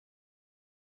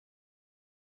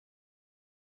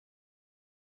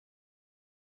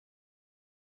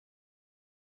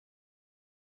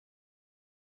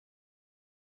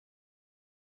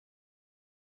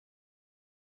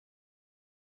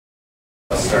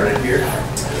Started here.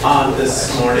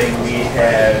 This morning we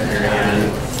had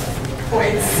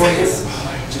Feutz,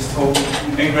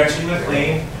 and Gretchen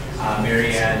McClain.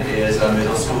 Marianne is a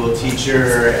middle school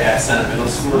teacher at Senate Middle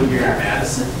School here in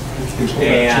Madison.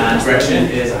 And Gretchen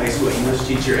is a high school English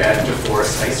teacher at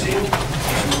DeForest High School.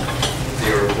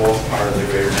 They were both part of the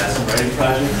Greater Madison Writing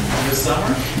Project this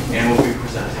summer and will be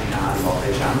presenting on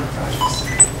multi-genre projects.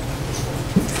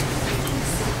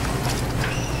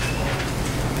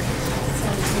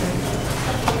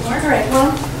 All right,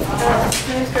 well,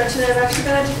 my name is Gretchen. I've actually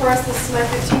been at DeForest. This is my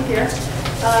 15th year.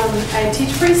 I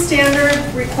teach pretty standard,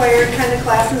 required kind of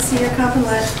class in senior comp and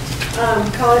lit,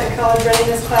 college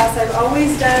readiness class. I've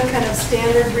always done kind of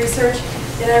standard research,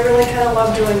 and I really kind of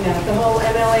love doing that. The whole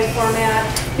MLA format.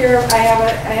 Here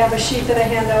I have a sheet that I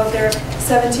hand out there,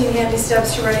 17 handy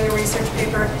steps to writing a research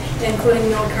paper, including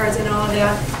note cards and all of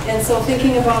that. And so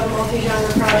thinking about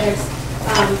multi-genre projects,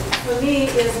 for me,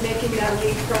 is making that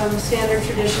leap from standard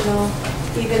traditional,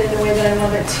 even in the way that I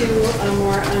love it, to a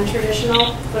more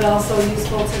untraditional, but also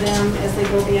useful to them as they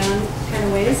go beyond kind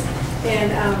of ways.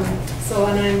 And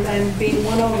I'm being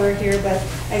won over here, but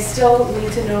I still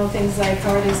need to know things like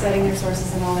how are they citing their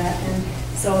sources and all that. And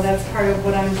so that's part of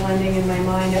what I'm blending in my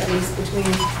mind, at least,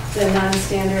 between the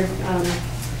non-standard,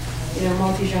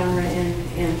 multi-genre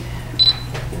and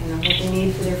what they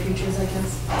need for their futures, I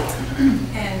guess.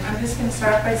 And I'm just going to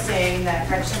start by saying that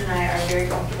Gretchen and I are very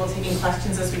comfortable taking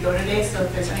questions as we go today, so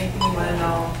if there's anything you want to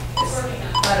know, just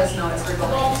let us know as we're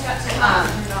going.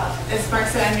 As Mark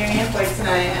said, I'm Feutz, and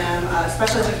I am a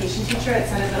special education teacher at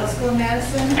Senate Middle School in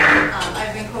Madison.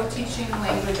 I've been co-teaching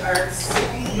language arts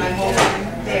my whole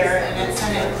time there, and at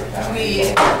Senate we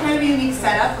have kind of a unique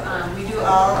setup. We do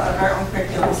all of our own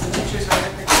curriculum, so teachers write the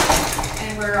curriculum.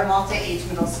 We're a multi-age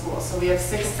middle school, so we have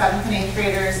 6th, 7th, and 8th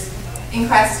graders in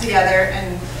class together,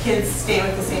 and kids stay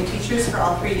with the same teachers for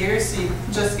all 3 years, so you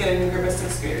just get a new group of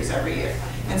 6th graders every year.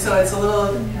 And so it's a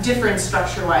little different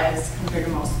structure-wise compared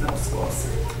to most middle schools.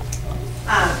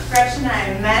 Gretchen and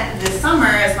I met this summer,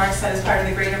 as Mark said, as part of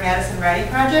the Greater Madison Writing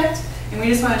Project, and we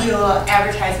just want to do a little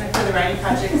advertisement for the Writing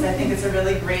Project because I think it's a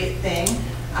really great thing.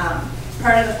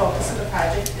 Part of the focus of the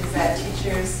project is that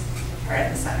teachers are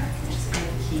at the center, which is kind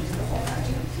of key to the whole project.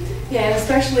 Yeah, and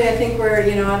especially I think we're, I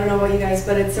don't know about you guys,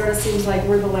 but it sort of seems like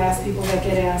we're the last people that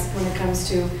get asked when it comes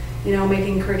to,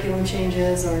 making curriculum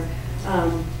changes or,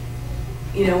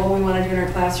 what we want to do in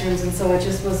our classrooms. And so it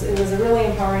was a really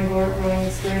empowering, growing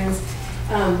experience.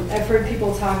 I've heard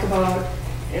people talk about,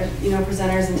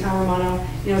 presenters in Town Romano,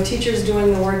 teachers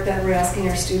doing the work that we're asking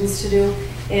our students to do.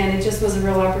 And it just was a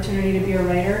real opportunity to be a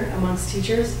writer amongst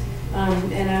teachers.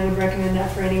 And I would recommend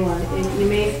that for anyone. You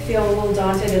may feel a little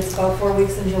daunted. It's about 4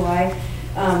 weeks in July,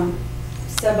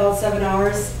 about 7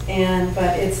 hours,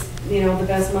 but it's the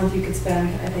best month you could spend,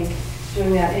 I think,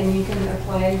 doing that. And you can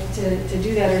apply to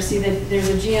do that, or see that there's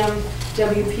a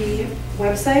GMWP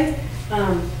website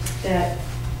that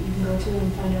you can go to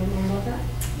and find out more about that.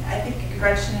 I think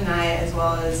Gretchen and I, as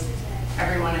well as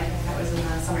everyone I think that was in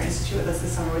the Summer Institute with us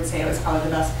this summer, would say it was probably the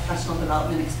best professional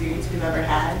development experience we've ever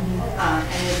had.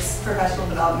 And it's professional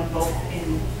development both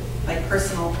in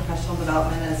personal professional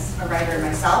development as a writer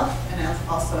myself and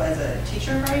also as a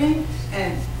teacher of writing.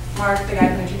 And Mark, the guy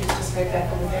who introduced us right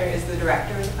back over there, is the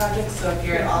director of the project. So if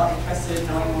you're at all interested in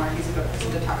knowing more, he's a good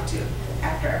person to talk to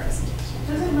after our presentation.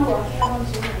 Doesn't Milwaukee have one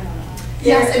too?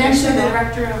 Yes, and actually the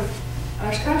director of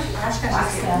Oshkosh is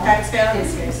here. Paxdale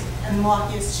is here. And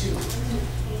Milwaukee is too.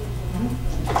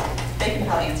 They can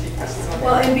probably answer your questions.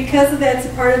 Well, and because of that, it's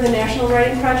a part of the National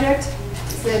Writing Project.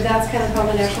 So that's kind of how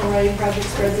the National Writing Project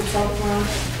spreads itself around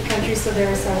the country. So there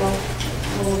are several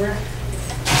all over. I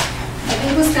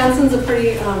think Wisconsin's a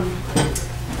pretty, I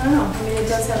don't know. I mean, it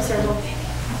does have several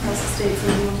across the states,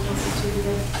 and one closer to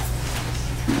today.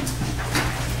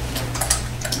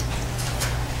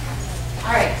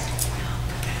 All right.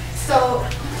 So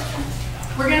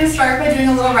we're going to start by doing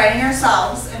a little writing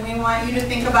ourselves, and we want you to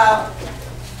think about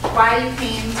why you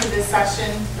came to this session,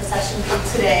 the session for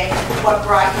today, what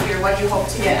brought you here, what you hope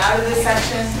to get out of this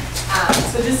session.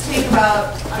 So just take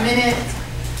about a minute.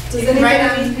 Does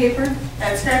anybody need paper?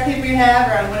 That scrap paper you have,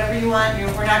 or on whatever you want.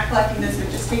 We're not collecting this, but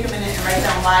just take a minute and write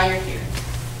down why you're here.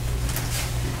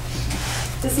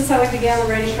 This is how we began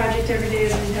the writing project every day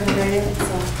as we have a writing, so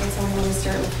that's how I'm going to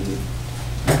start with you.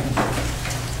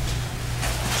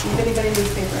 If anybody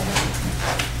needs paper, I have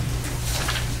it.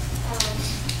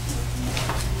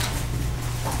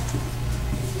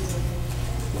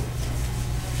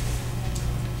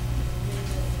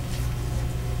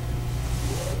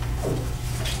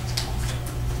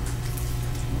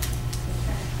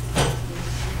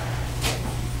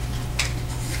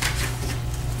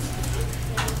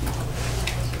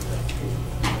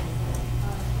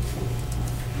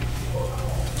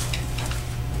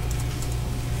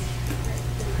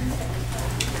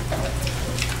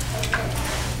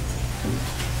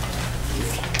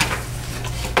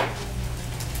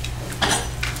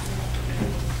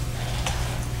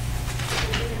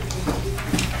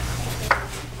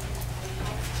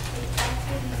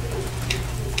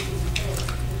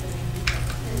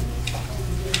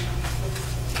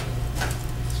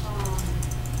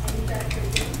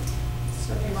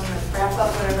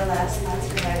 class. Thanks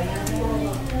for having us.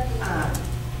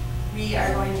 We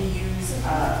are going to use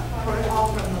a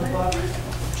protocol from the book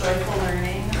Joyful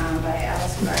Learning by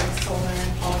Alice Solman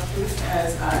and Paul Feutz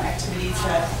as activity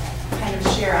to kind of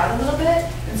share out a little bit.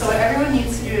 And so what everyone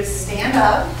needs to do is stand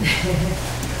up.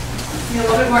 Be a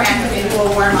little bit more active, maybe we'll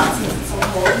warm up since it's so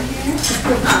cold in here.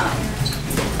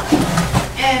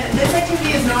 And this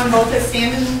activity is known both as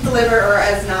stand and deliver or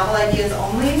as novel ideas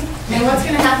only. And what's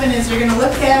going to happen is you're going to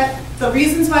look at the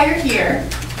reasons why you're here,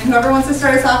 and whoever wants to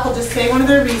start us off will just say one of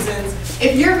their reasons.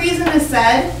 If your reason is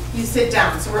said, you sit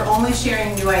down. So we're only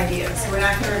sharing new ideas. So we're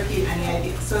not going to repeat any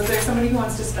ideas. So is there somebody who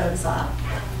wants to start us off?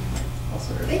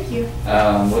 Thank you.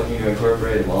 Looking to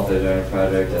incorporate a multi-genre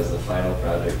project as the final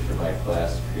project for my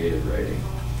class, creative writing.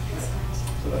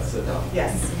 So let's sit down.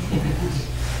 Yes.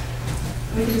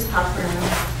 We can just pop for a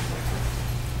minute.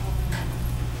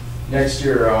 Next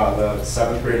year, the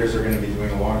 7th graders are going to be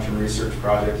doing a long-term research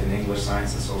project in English,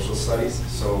 Science, and Social Studies.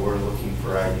 So we're looking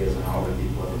for ideas on how other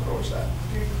people have approached that.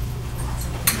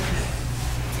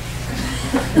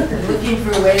 Looking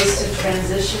for ways to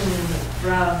transition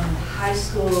from high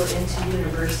school into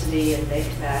university and make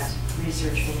that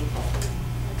research meaningful.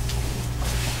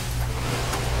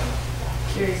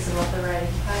 Curious about the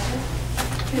writing project?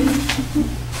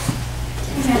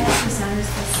 That presenters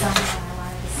this summer, I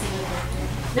wanted to see what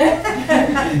they're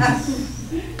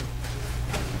doing.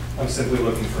 I'm simply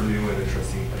looking for new and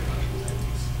interesting pedagogical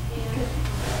techniques.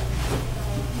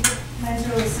 Mine's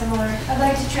really similar. I'd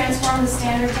like to transform the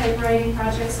standard type writing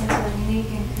projects into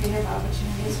unique and creative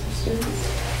opportunities for students.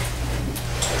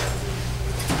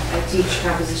 I teach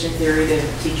composition theory to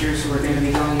teachers who are going to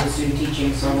be going into student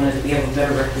teaching, so I wanted to be able to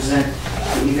better represent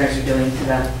what you guys are doing to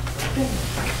them.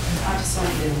 I just want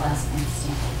to do the last name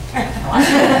stand. I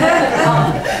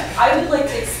would like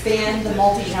to expand the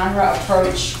multi-genre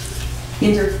approach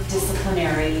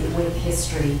interdisciplinary with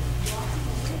history.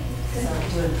 So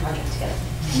doing a project together.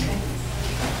 Okay.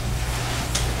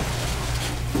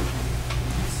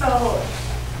 So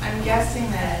I'm guessing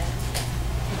that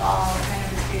we've all kind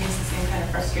of experienced the same kind of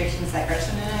frustrations that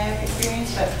Gretchen and I have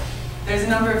experienced, but there's a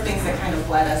number of things that kind of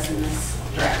led us in this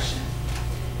direction.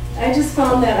 I just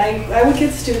found that I would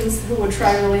get students who would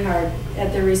try really hard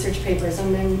at their research papers.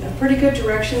 I'm a pretty good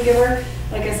direction giver.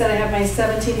 Like I said, I have my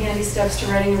 17 handy steps to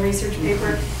writing a research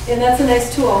paper, and that's a nice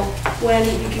tool when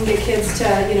you can get kids to,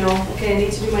 you know, okay, I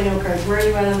need to do my note cards. Where are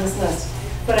you at on this list?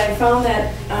 But I found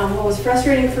that what was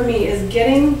frustrating for me is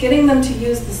getting them to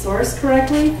use the source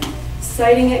correctly,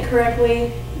 citing it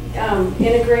correctly,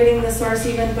 integrating the source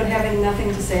even, but having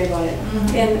nothing to say about it.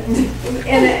 And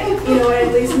you know,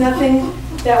 at least nothing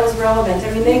that was relevant. I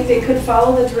mean, they could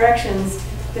follow the directions,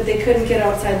 but they couldn't get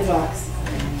outside the box.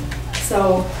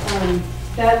 So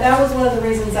that was one of the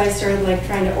reasons I started like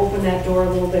trying to open that door a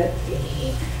little bit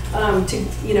to,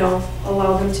 you know,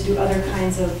 allow them to do other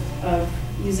kinds of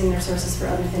using their sources for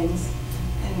other things.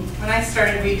 And when I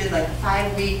started, we did like a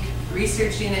 5-week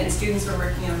research unit, and students were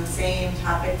working on the same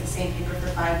topic, the same paper for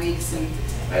 5 weeks, and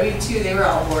by week 2 they were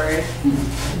all bored.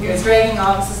 It was dragging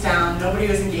all of us down, nobody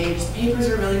was engaged, the papers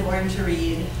were really boring to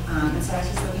read, and so I was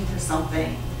just looking for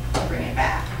something to bring it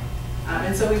back.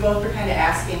 And so we both were kind of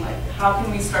asking, like, how can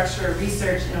we structure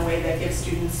research in a way that gives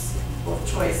students both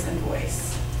choice and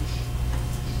voice?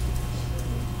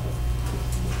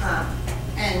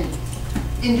 And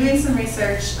in doing some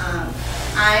research,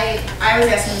 I was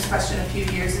asking this question a few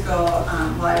years ago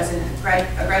while I was in a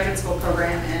graduate school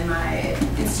program, and my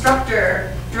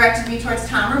instructor directed me towards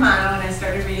Tom Romano, and I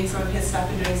started reading some of his stuff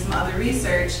and doing some other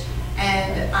research,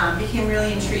 and became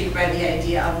really intrigued by the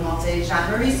idea of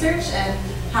multi-genre research and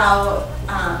how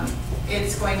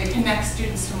it's going to connect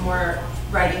students to more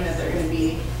writing that they're going to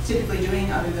be typically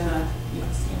doing other than a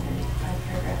standard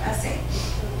 5-paragraph essay.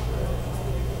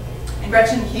 And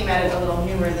Gretchen came at it a little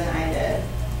newer than I did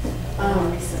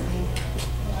recently.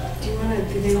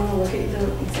 Do they want to look at the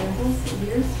examples of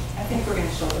yours? I think we're going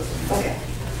to show those. Okay.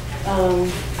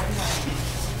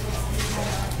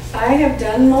 I have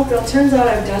done, it turns out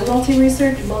I've done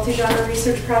multi-genre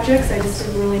research projects. I just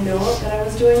didn't really know that I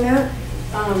was doing that.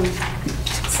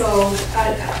 So,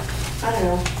 I don't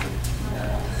know.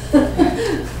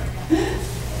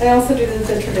 I also do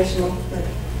the traditional.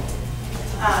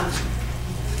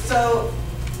 So,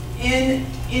 in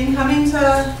coming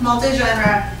to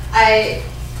multi-genre, I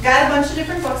got a bunch of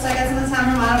different books. I got some of the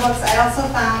Tom Romano books. I also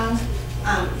found,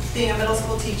 being a middle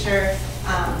school teacher,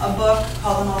 a book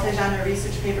called The Multi-Genre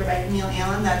Research Paper by Neil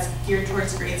Allen that's geared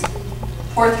towards grades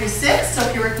 4 through 6. So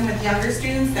if you're working with younger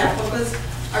students, that book was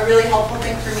a really helpful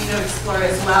thing for me to explore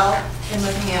as well in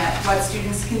looking at what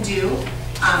students can do.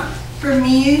 For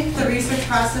me, the research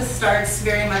process starts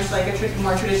very much like a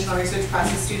more traditional research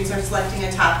process. Students are selecting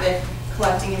a topic,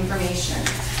 collecting information.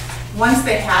 Once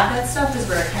they have that stuff is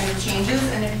where it kind of changes.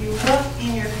 And if you look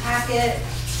in your packet,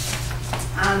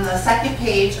 on the second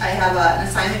page, I have an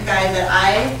assignment guide that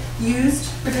I used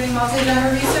for doing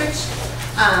multi-genre research.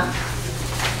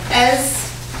 As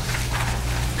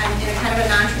I'm in a kind of a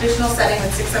non-traditional setting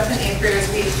with 6th, 7th, and 8th graders,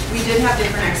 we did have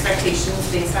different expectations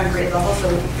based on grade level, so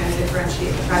we could kind of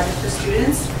differentiate the project for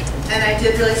students. And I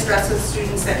did really stress with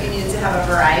students that you needed to have a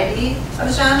variety of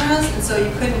genres, and so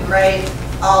you couldn't write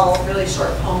all really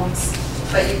short poems,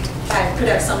 but you could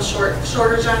have some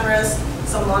shorter genres,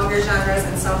 some longer genres,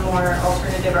 and some more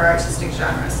alternative or artistic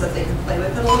genres so that they could play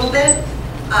with it a little bit.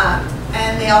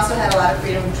 And they also had a lot of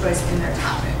freedom of choice in their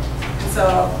topic. And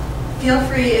so feel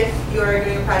free, if you are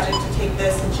doing a project, to take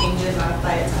this and change it,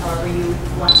 modify it to however you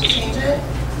want to change it.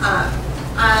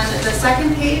 On the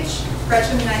second page,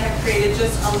 Gretchen and I have created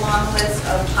just a long list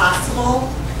of possible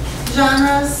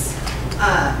genres.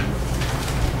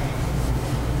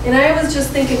 And I was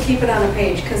just thinking, keep it on a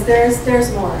page, because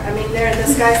there's more. I mean, the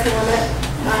sky's the limit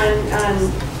on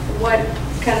what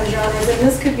kind of genres, and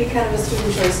this could be kind of a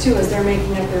student choice too, as they're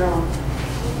making up their own.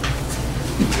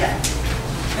 Yeah,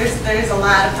 there's a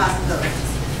lot of possibilities.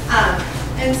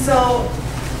 And so,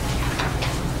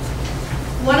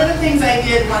 one of the things I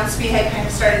did once we had kind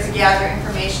of started to gather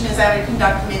information is I would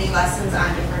conduct mini lessons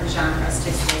on different genres to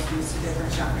expose students to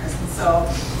different genres. And so,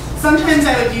 sometimes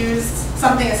I would use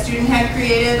something a student had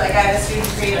created, like I had a student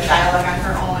create a dialogue on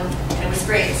her own, and it was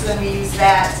great. So then we used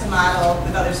that to model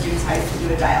with other students how to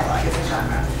do a dialogue as a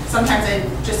genre. Sometimes I'd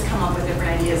just come up with different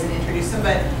ideas and introduce them,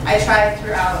 but I tried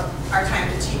throughout our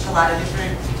time to teach a lot of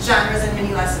different genres and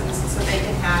mini lessons so they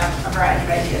can have a variety of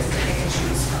ideas that they can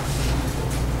choose from.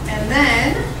 And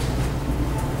then,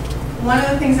 one of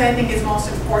the things I think is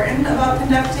most important about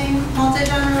conducting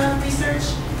multi-genre research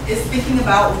is thinking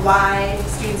about why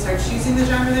students are choosing the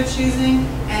genre they're choosing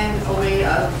and a way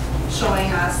of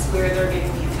showing us where they're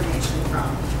getting the information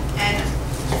from. And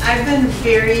I've been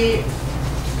very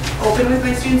open with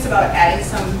my students about adding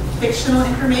some fictional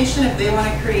information if they want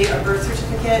to create a birth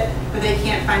certificate but they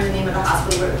can't find the name of the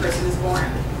hospital where the person was born.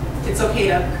 It's okay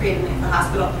to create a name of the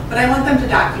hospital, but I want them to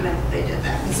document that they did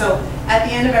that. And so at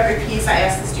the end of every piece, I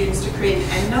ask the students to create an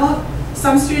endnote.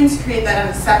 Some students create that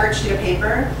on a separate sheet of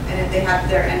paper, and if they have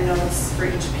their endnotes for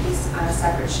each piece on a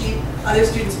separate sheet, other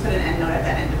students put an endnote at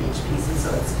the end of each piece, and so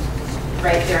it's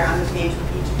right there on the page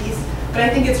with each piece. But I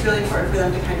think it's really important for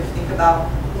them to kind of think about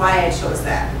why I chose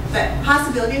that. That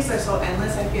possibilities are so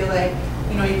endless. I feel like,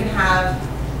 you know, you can have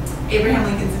Abraham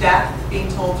Lincoln's death being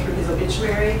told through his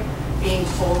obituary, being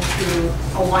told through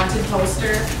a wanted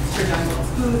poster for John Wilkes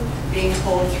Booth, being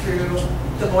told through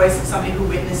the voice of somebody who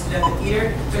witnessed it at the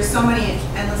theater. There's so many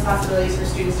endless possibilities for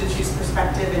students to choose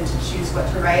perspective and to choose what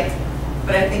to write,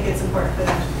 but I think it's important for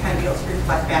them to kind of be able to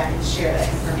reflect back and share that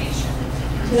information.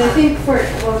 And I think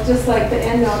just like the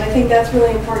endnote, I think that's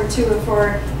really important too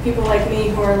for people like me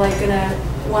who are like gonna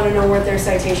want to know what their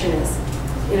citation is.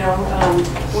 You know,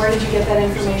 where did you get that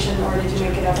information, or did you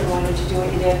make it up, and why did you do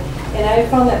what you did? And I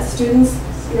found that students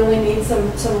really need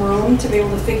some room to be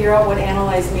able to figure out what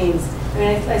analyze means. I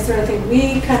mean, I sort of think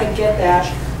we kind of get that,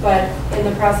 but in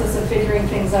the process of figuring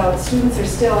things out, students are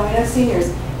still, I mean, I have seniors,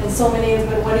 and so many of them,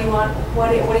 but what do you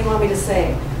want me to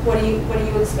say? What do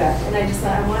you expect? And I just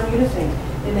thought, I want you to think.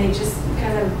 And they just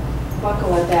kind of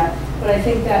buckle at that. But I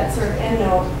think that sort of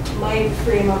endnote might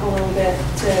free them up a little bit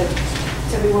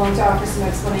to be willing to offer some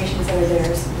explanations that are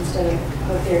theirs instead of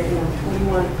what they're, you know,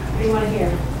 what do you want to hear?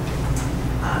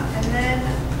 And then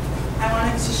I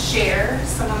wanted to share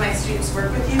some of my students'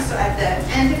 work with you. So at the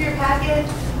end of your packet,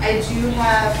 I do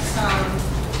have some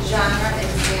genre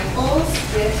examples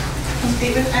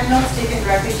complete with endnotes taken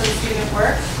directly from student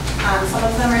work. Some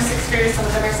of them are 6th graders, some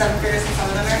of them are 7th graders, and some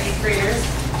of them are 8th graders.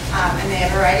 And they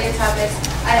have a variety of topics.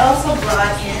 I also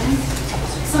brought in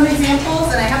some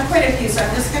examples, and I have quite a few, so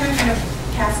I'm just going to kind of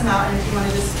pass them out, and if you want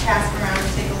to just pass them around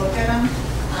and take a look at them.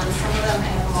 Some of them I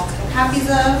have multiple copies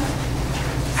of,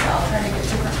 so I'll try to get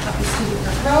different copies to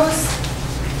different rows.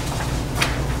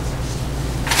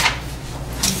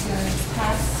 I'm going to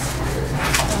pass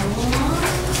them along.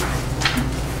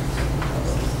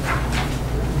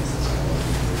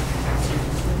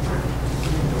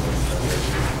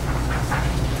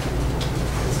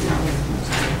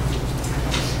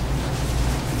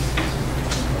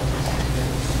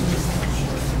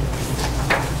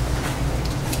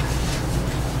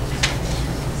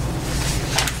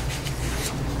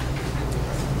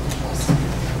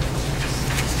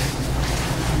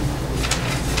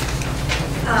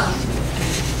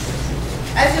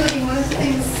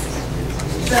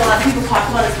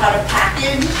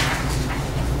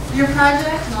 your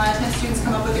project, and a lot of times students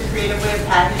come up with a creative way of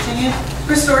packaging it.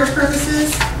 For storage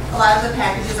purposes, a lot of the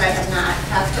packages I have not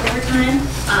kept over time.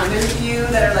 There's a few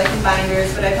that are like in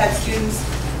binders, but I've had students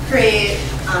create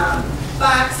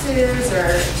boxes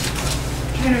or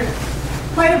kind of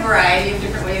quite a variety of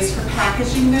different ways for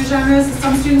packaging their genres.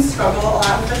 Some students struggle a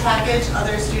lot with the package.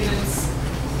 Other students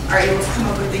are able to come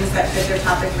up with things that fit their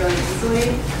topic really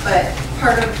easily. But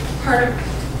part of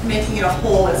making it a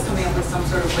whole is coming up with some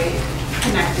sort of way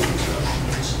connected into a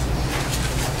package.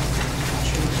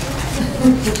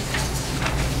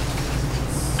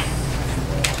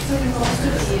 So most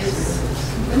of these,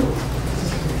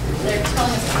 they're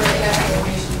telling us where they got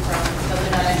information from, but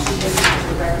they're not actually using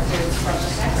the references from the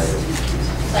text.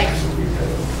 Like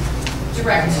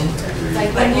direct,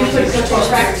 like when you put the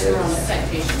direct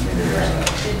citation.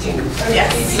 Did you?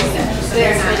 Yes.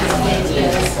 They're not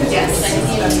ideas. Yes. Like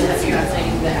you're not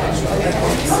citing the actual.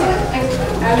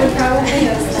 I would probably,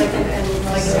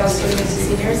 like if I was doing it to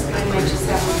seniors, I might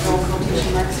just have them throw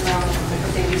quotation marks around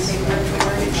what they do say word for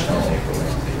word.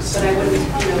 But I wouldn't,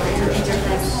 it would be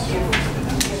different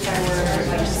if I were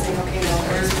like just saying, okay, well,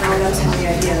 where's round up some of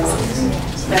the ideas.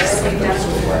 But I think that's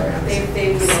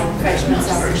they've fetched notes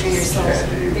out for juniors, so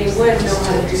they would know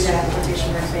how to do that quotation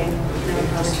mark thing,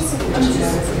 how to just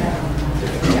that.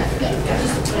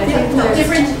 Yeah,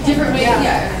 different ways,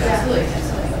 yeah, absolutely.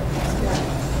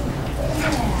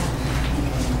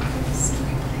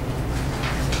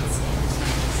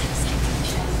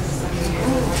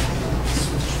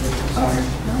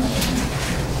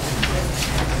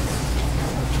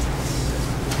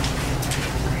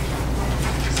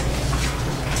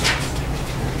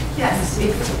 Yes.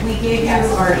 If we gave you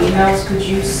our emails, could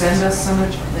you send us some,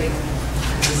 like,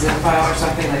 a zip file or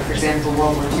something, like, for example,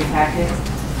 World War II packet?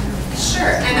 Sure,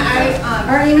 and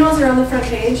Our emails are on the front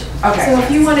page. Okay. So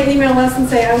if you want to email us and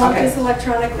say, I want Okay. this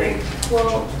electronically,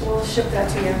 we'll ship that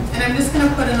to you. And I'm just going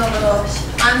to put in a little,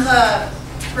 on the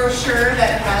brochure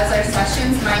that has our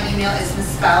sessions, my email is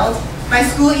misspelled. My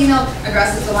school email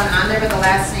address is the one on there, but the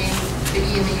last name, the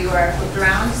E and the U are flipped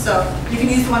around. So you can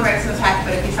use the one right next to the packet,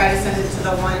 but if you try to send it to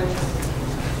the one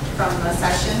from the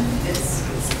session, it's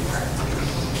hard.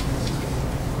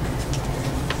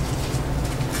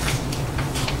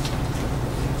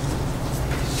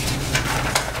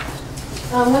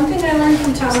 One thing I learned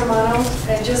from Tom Romano,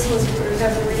 I just was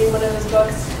have been reading one of his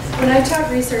books. When I taught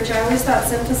research, I always thought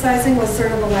synthesizing was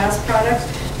sort of the last product,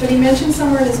 but he mentioned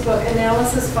somewhere in his book,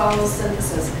 analysis follows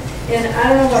synthesis. And I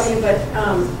don't know about you, but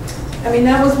I mean,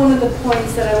 that was one of the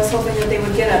points that I was hoping that they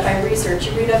would get at by research.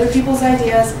 You read other people's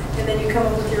ideas, and then you come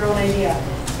up with your own idea.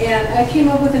 And I came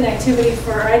up with an activity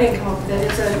for, I didn't come up with it,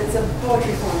 it's a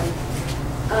poetry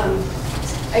form.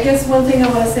 I guess one thing I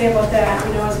want to say about that,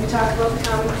 as we talk about the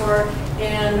Common Core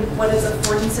and what its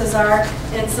affordances are,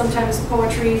 and sometimes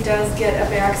poetry does get a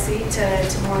backseat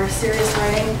to more serious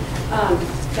writing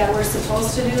that we're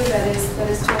supposed to do, that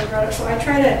is totally brought up. So I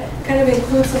try to kind of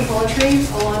include some poetry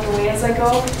along the way as I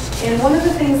go. And one of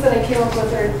the things that I came up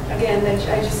with, or again, that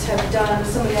I just have done,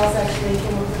 somebody else actually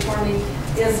came up with for me,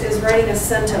 is writing a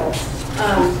cento.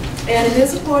 And it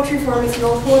is a poetry form, it's an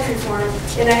old poetry form,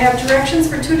 and I have directions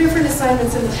for 2 different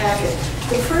assignments in the packet.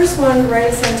 The first one, write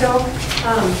a cento,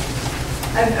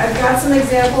 I've got some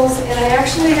examples, and I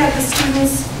actually had the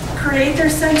students create their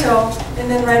cento and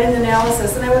then write an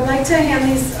analysis. And I would like to hand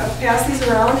these, pass these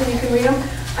around, and you can read them.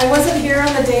 I wasn't here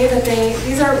on the day that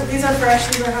these are fresh,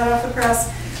 these are hot off the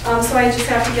press, so I just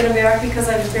have to get them back because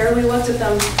I barely looked at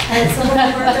them, and some of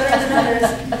them are better than others.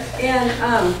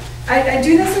 And I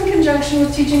do this in conjunction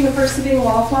with teaching the First to be a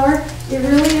Wallflower. It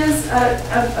really is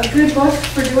a good book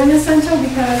for doing a cento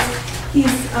because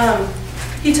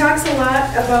he talks a lot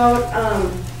about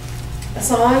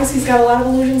songs. He's got a lot of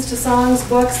allusions to songs,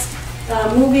 books,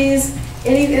 movies,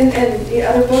 and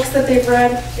other books that they've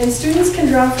read. And students can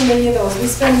draw from any of those. We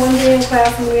spend one day in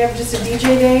class and we have just a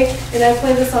DJ day, and I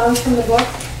play the songs from the book.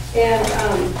 And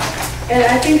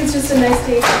I think it's just a nice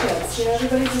day for kids.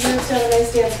 Everybody deserves to have a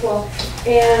nice day at school.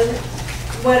 And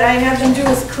what I have them do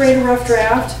is create a rough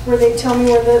draft where they tell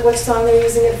me which song they're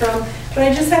using it from. But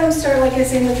I just have them start, like I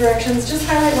say in the directions, just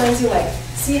highlight lines you like.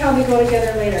 See how they go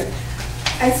together later.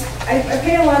 I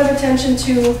pay a lot of attention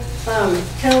to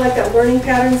kind of like the learning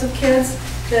patterns of kids.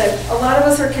 That a lot of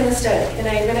us are kinesthetic, and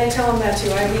I tell them that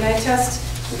too. I mean, I test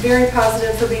very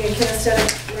positive for being a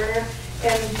kinesthetic learner,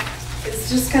 and it's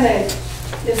just kind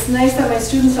of, it's nice that my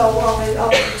students all do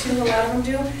too, a lot of them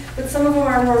do, but some of them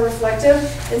are more reflective.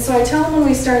 And so I tell them when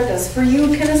we start this, for you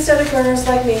kinesthetic learners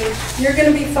like me, you're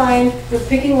going to be fine with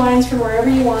picking lines from wherever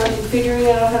you want and figuring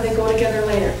out how they go together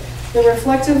later. The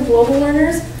reflective global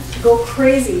learners go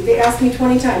crazy. They ask me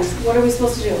 20 times, what are we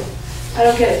supposed to do? I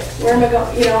don't get it. Where am I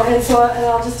going? You know, and so and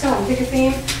I'll just tell them, pick a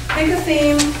theme,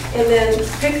 and then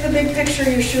pick the big picture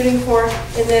you're shooting for,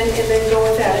 and then go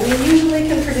with that. And you usually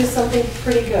can produce something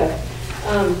pretty good.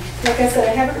 Like I said,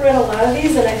 I haven't read a lot of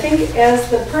these, and I think as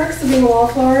the perks of being a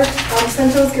wallflower,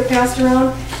 centos get passed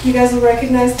around, you guys will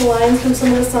recognize the lines from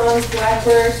some of the songs,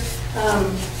 Blackbird,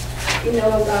 you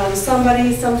know,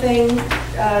 Somebody, Something,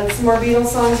 some more Beatles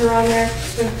songs are on there,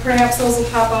 and perhaps those will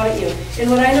pop out at you.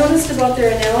 And what I noticed about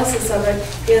their analysis of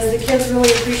it is the kids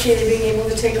really appreciated being able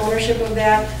to take ownership of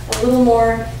that, a little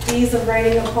more ease of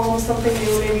writing a poem, something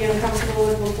they were maybe uncomfortable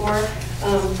with before.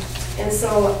 And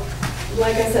so,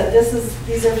 like I said,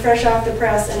 these are fresh off the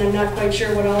press, and I'm not quite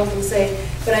sure what all of them say,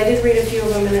 but I did read a few of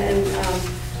them, and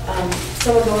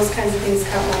some of those kinds of things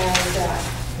caught my eye with that.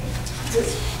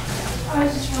 I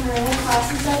was just wondering, what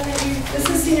class is that you? This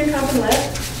is senior comp and lit.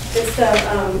 It's the,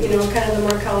 you know, kind of the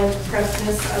more college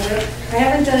prepness of it. I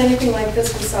haven't done anything like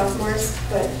this with sophomores,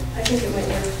 but I think it might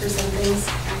work for some things.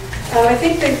 I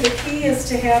think that the key is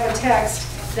to have a text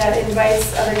that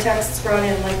invites other texts brought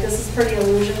in. Like this is pretty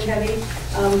illusion heavy.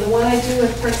 The one I do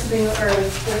with Perks of Being, or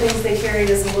the things they carried,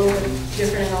 is a little bit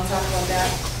different, and I'll talk about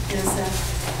that in a sec.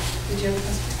 Did you have a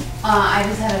question? I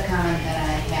just had a comment that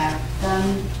I have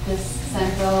done this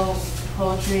central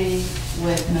poetry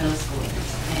with middle schoolers,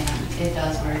 and it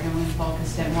does work, and we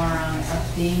focused it more on a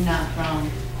theme, not from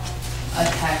a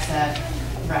text that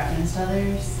referenced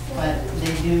others, but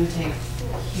they do take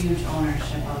huge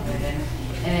ownership of it,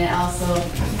 and it also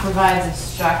provides a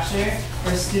structure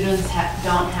where students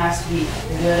don't have to be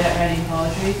good at writing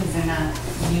poetry because they're not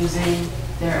using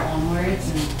their own words,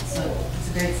 and so it's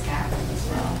a great scaffold as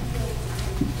well.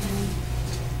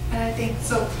 And I think,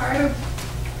 so part of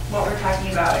what we're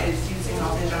talking about is using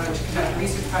multi-genre to conduct a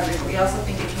research project, but we also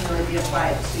think it can really be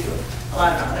applied to a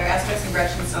lot of other aspects, and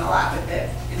Gretchen's done a lot with it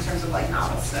in terms of like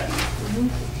novel study.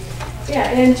 Yeah,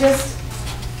 and just,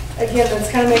 again, that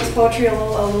kind of makes poetry a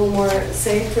little more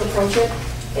safe to approach it,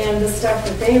 and the stuff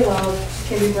that they love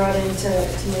can be brought in to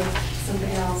make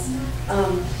something else.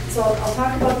 So I'll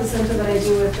talk about the center that I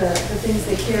do with the things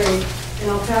they carry,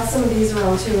 and I'll pass some of these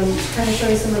around too and kind of show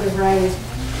you some of the varieties.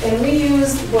 And we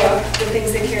use the book, the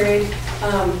things they carried,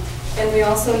 and we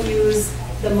also use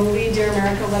the movie, Dear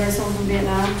America, Letters Home from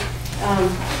Vietnam.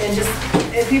 And just,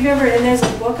 if you've ever, and there's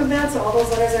a book of that, so all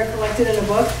those letters are collected in a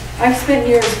book. I've spent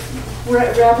years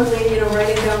rapidly, you know,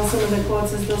 writing down some of the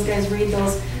quotes as those guys read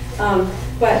those.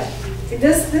 But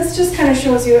this just kind of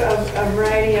shows you a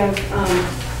variety of,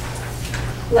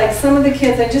 like some of the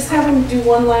kids, I just have them do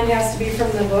one line has to be from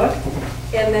the book.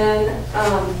 And then,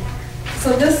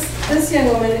 so this young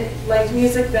woman liked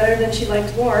music better than she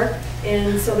liked war,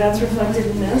 and so that's reflected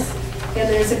in this. And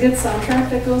there's a good soundtrack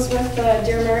that goes with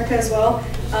Dear America as well.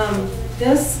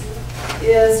 This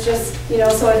is just, you know,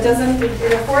 so it doesn't,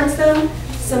 it affords them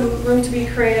some room to be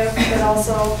creative, but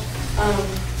also,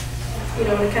 you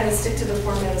know, to kind of stick to the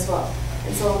format as well.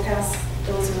 And so I'll pass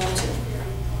those around too.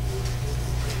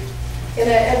 And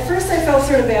at first I felt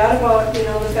sort of bad about, you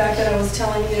know, the fact that I was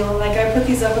telling, you know, like I put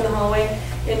these up in the hallway,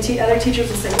 and other teachers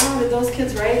would say, oh, did those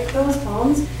kids write those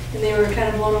poems? And they were kind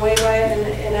of blown away by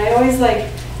it, and I always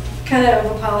like kind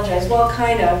of apologize, well,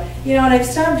 kind of. You know, and I've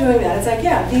stopped doing that. It's like,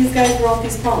 yeah, these guys wrote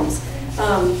these poems.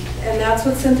 And that's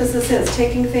what synthesis is,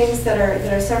 taking things that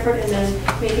are separate and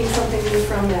then making something new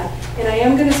from that. And I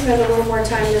am going to spend a little more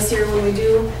time this year when we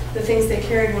do the things they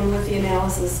carried one with the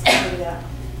analysis to do that,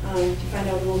 to find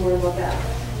out a little more about that.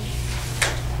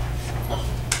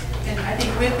 And I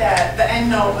think with that, the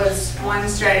end note was one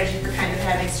strategy for kind of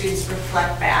having students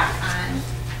reflect back on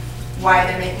why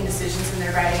they're making decisions in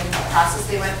their writing and what process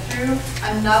they went through.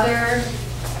 Another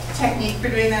technique for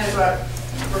doing that is what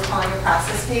we're calling a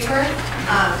process paper.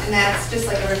 And that's just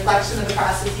like a reflection of the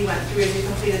process you went through as you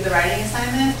completed the writing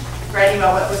assignment, writing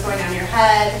about what was going on in your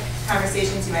head,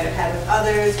 conversations you might have had with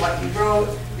others, what you wrote,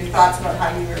 your thoughts about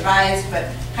how you revised, but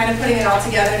kind of putting it all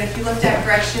together. And if you looked at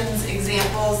Gretchen's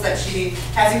examples that she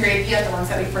has in grade P, the ones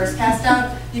that we first passed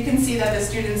out, you can see that the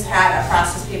students had a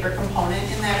process paper component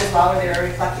in that as well, where they were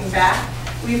reflecting back.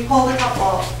 We've pulled a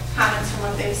couple comments from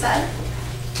what they've said,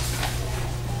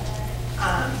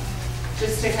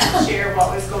 just to kind of share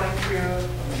what was going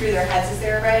through their heads as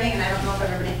they were writing. And I don't know if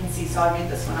everybody can see, so I'll read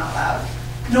this one out loud.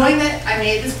 Knowing that I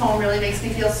made this poem really makes me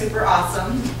feel super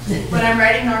awesome. When I'm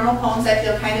writing normal poems, I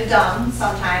feel kind of dumb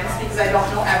sometimes because I don't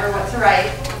know ever what to write.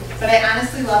 But I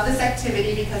honestly love this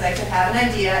activity because I could have an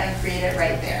idea and create it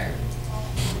right there.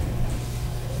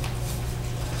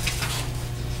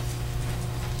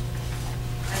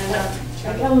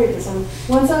 I'll read this one.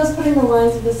 Once I was putting the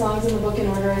lines of the songs in the book in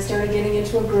order, I started getting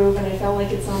into a groove and I felt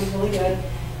like it sounded really good.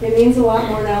 It means a lot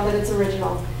more now that it's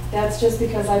original. That's just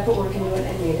because I put work into it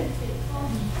and made it.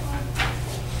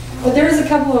 But there was a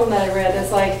couple of them that I read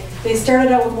that's like, they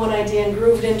started out with one idea and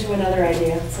grooved into another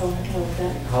idea, so I kind of like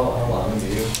that. How long do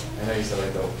you, I know you said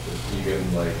like, you give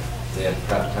them like, they have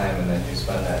prep time and then you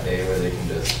spend that day where they can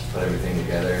just put everything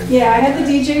together? And Yeah, I had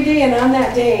the DJ day, and on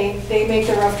that day, they make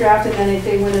the rough draft, and then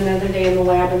they went another day in the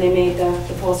lab and they made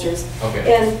the posters.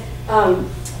 Okay. And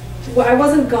well, I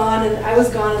wasn't gone, and I was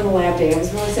gone in the lab day. I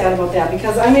was really sad about that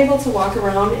because I'm able to walk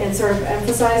around and sort of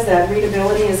emphasize that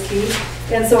readability is key.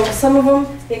 And so some of them,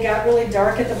 they got really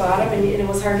dark at the bottom and it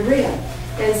was hard to read them.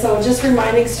 And so just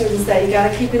reminding students that you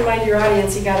got to keep in mind your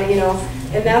audience, you got to,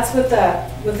 and that's with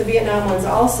the Vietnam ones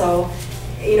also.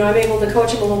 I'm able to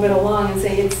coach them a little bit along and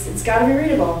say it's got to be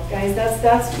readable, guys.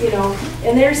 That's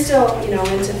and they're still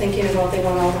into thinking about they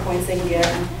want all the points they can get.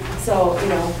 And so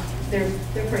they're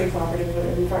pretty cooperative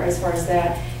as far as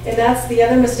that. And that's the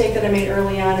other mistake that I made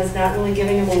early on is not really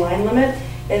giving them a line limit.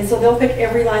 And so they'll pick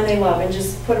every line they love and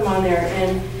just put them on there.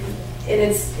 And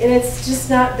it's just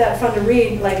not that fun to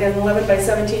read, like an 11 by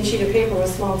 17 sheet of paper with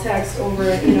small text over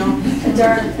a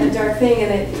dark thing,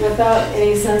 and it without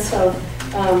any sense of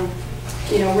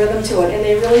rhythm to it. And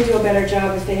they really do a better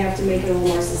job if they have to make it a little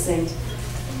more succinct.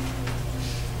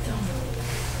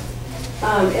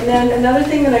 And then another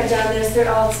thing that I've done is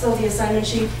they're also the assignment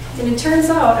sheet, and it turns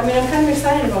out, I'm kind of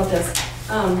excited about this.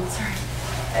 Sorry,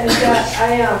 and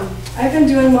I've been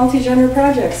doing multi-genre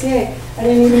projects. Yay! I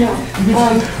didn't even know.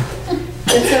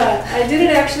 I did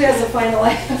it actually as a final. I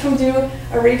have them do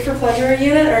a Read for Pleasure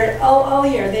unit, or all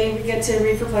year. They get to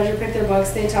read for pleasure, pick their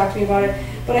books, they talk to me about it.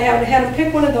 But I haven't had them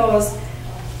pick one of those.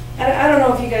 I don't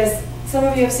know if you guys, some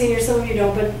of you have seniors, some of you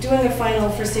don't, but doing a final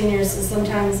for seniors is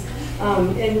sometimes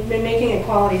in making it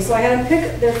quality. So I had them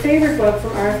pick their favorite book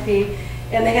from RFP,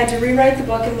 and they had to rewrite the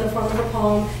book in the form of a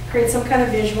poem, create some kind of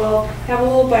visual, have a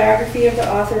little biography of the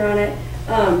author on it.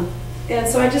 And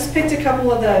so I just picked a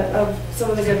couple of some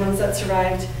of the good ones that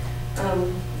survived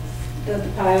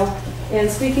the pile. And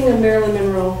speaking of Marilyn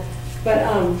Monroe, but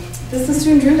this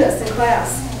student drew this in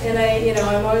class, and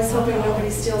I'm always hoping nobody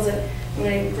steals it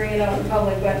when I bring it out in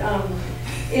public. But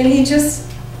and he just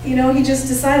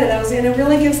decided and it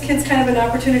really gives kids kind of an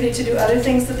opportunity to do other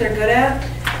things that they're good at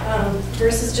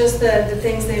versus just the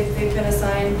things they've been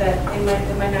assigned that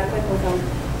they might not click with them.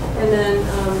 And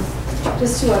then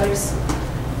just two others.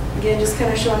 Again, just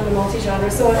kind of showing the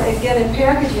multi-genre. So again, in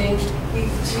packaging,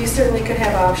 you certainly could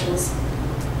have options.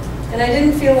 And I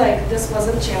didn't feel like this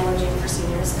wasn't challenging for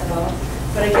seniors at all.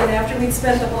 But again, after we'd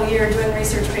spent the whole year doing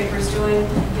research papers, doing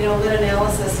lit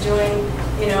analysis, doing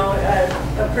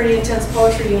a pretty intense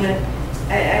poetry unit,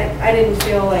 I didn't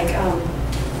feel like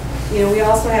we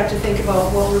also have to think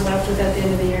about what we're left with at the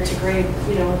end of the year to grade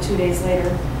 2 days later.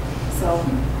 So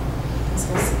this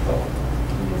was.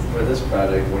 For this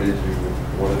project, what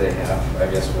do they have? I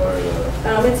guess what are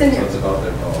the? It's in here. What's about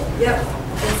their poem? Yep,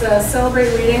 it's Celebrate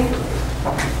Reading.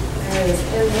 There it is.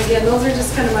 And again, those are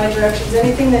just kind of my directions.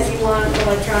 Anything that you want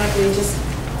electronically, just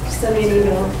send me an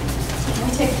email. Can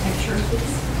we take a picture,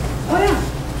 please? Oh yeah.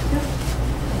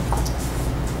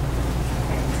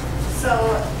 So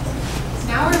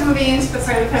now we're moving into the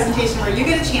part of the presentation where you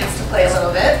get a chance to play a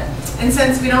little bit. And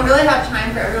since we don't really have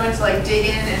time for everyone to dig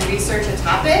in and research a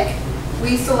topic,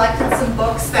 we selected some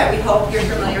books that we hope you're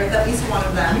familiar with, at least one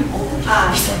of them.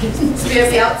 So we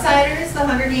have The Outsiders, The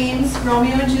Hunger Games,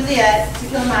 Romeo and Juliet, To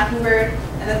Kill a Mockingbird,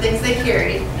 and The Things They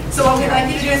Carried. So what we'd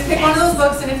like you to do is pick one of those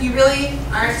books, and if you really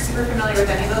aren't super familiar with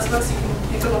any of those books, you can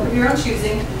pick a book of your own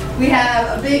choosing. We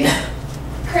have a big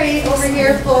crate over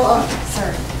here full of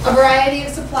a variety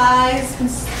of supplies,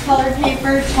 colored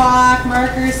paper, chalk,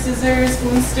 markers, scissors,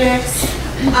 glue sticks.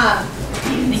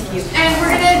 Thank you. And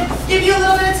we're going to give you a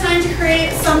little bit of time to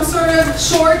create some sort of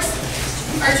short,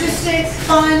 artistic,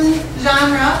 fun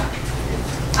genre.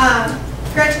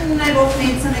 Gretchen and I both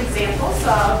made some examples, so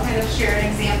I'll kind of share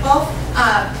an example.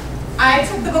 I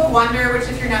took the book Wonder, which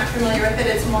if you're not familiar with it,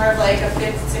 it's more of like a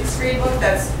 5th, 6th grade book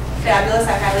that's fabulous.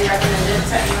 I highly recommend it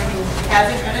to anyone who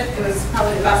hasn't read it. It was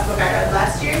probably the best book I read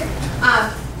last year.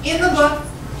 In the book,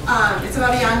 it's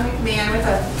about a young man with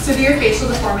a severe facial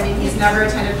deformity. He's never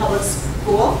attended public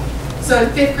school. So in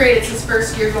 5th grade, it's his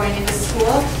first year going into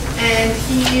school. And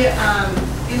he,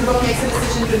 in the book, makes a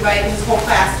decision to invite his whole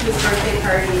class to his birthday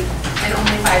party, and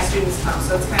only 5 students come.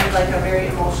 So it's kind of like a very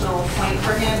emotional point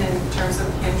for him in terms of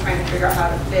him trying to figure out how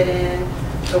to fit in,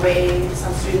 the way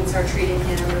some students are treating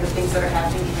him, or the things that are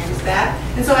happening behind his back.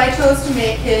 And so I chose to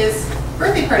make his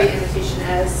birthday party invitation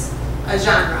as a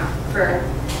genre for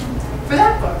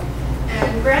that book.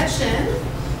 And Gretchen.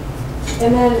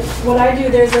 And then what I do,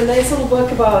 there's a nice little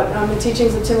book about the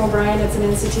teachings of Tim O'Brien. It's an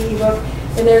NCTE book.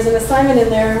 And there's an assignment in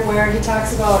there where he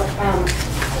talks about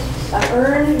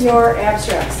earn your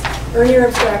abstracts, earn your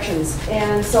abstractions.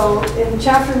 And so in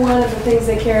chapter 1 of the things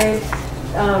they carried,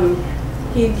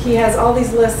 he has all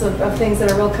these lists of things that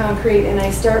are real concrete, and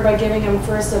I start by giving him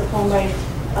first a poem by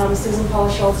Susan Paula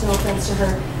Schultz, no offense to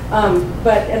her.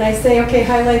 And I say, okay,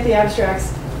 highlight the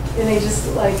abstracts, and they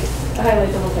just like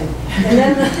highlight the whole thing. And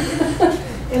then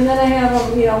and then I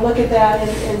have them, look at that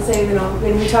and say,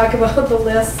 when we talk about the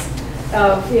lists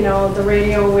of, the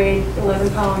radio weighed 11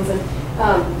 pounds, and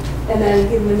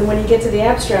then when you get to the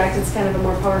abstract, it's kind of a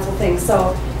more powerful thing.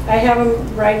 So I have them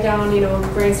write down,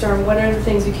 brainstorm what are the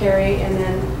things you carry, and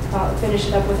then finish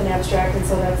it up with an abstract. And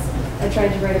so I tried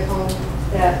to write a poem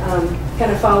that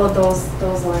kind of followed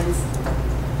those lines.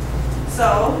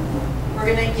 So we're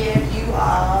going to give you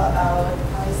all about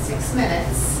probably 6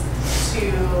 minutes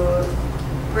to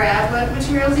grab what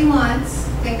materials you want,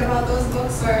 think about those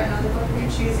books or another book you're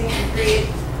choosing, and create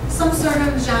some sort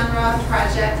of genre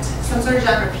project, some sort of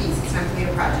genre piece. It's not going to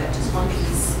be a project, just one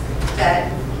piece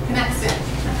that connects in.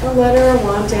 A letter, a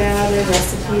want ad, a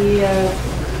recipe,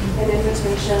 an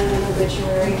invitation, an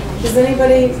obituary. Does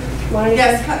anybody want to?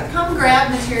 Yes, come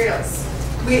grab materials.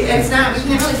 We can't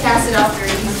really pass it out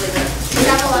very easily, but we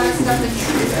got a lot of stuff in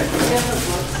here.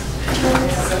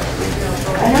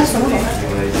 I have some. I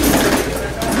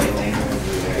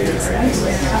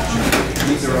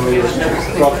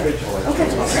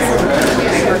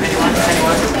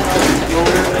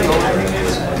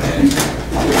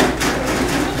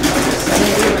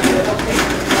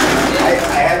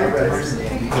haven't read it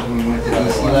because when we went to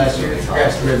DC last year, I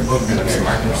read the book and I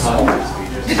marked them all.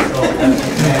 From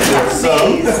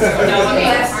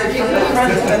the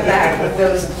front to the back with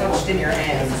those touched in your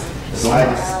hands. So I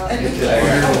just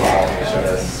yesterday.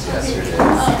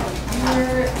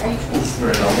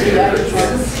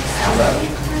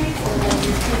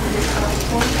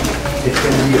 It's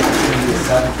going to be a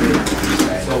 7th grade.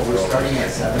 So we're starting at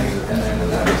 7, and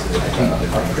then I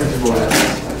think our principal is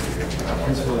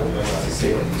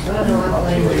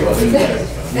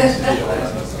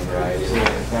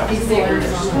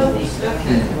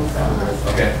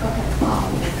okay.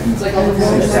 It's like all the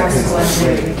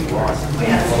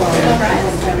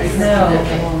No.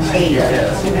 8.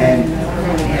 And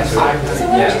So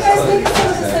what did you guys think of some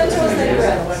of the centos that you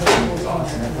read?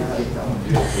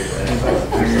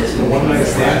 one night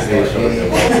stand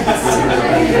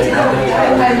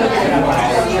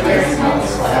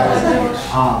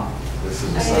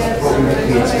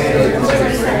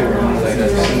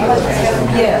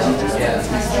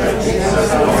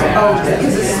Oh,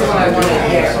 because this is what I wanted to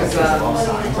hear, because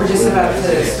we're just about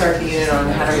to start the unit on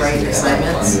how to write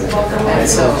assignments. And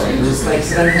so, just like,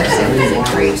 so then we have something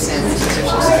great and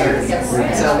social security.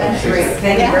 So, great,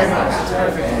 thank you very much. It's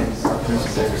perfect.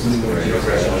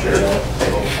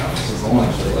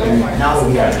 now that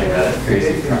we have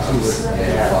Crazy props.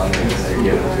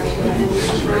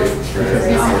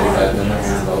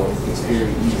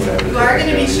 You are going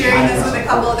to be sharing this with a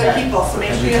couple other people, so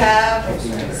make sure you have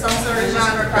some sort of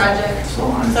genre project,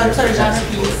 some sort of genre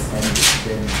piece.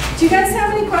 Do you guys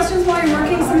have any questions while you're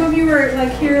working? Some of you were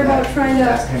like here about trying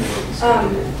to,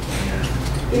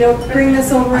 bring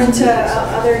this over into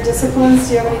other disciplines.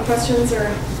 Do you have any questions or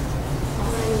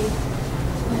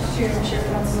share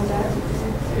thoughts on that?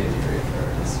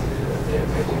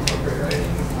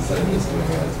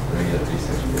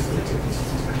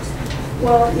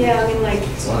 Well, yeah, I mean, like,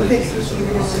 One of the teachers from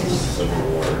the Civil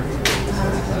War to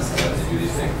do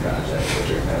these big projects,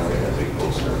 which are kind of like a big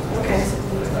poster. Okay.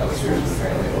 That was yours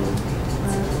apparently.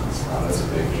 That's a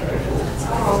big trifle.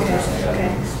 Oh,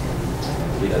 okay.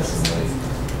 He does some like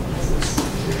this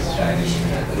shiny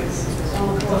unit that he's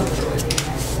done for like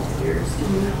years.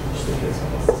 The kids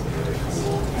almost really cool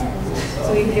stuff.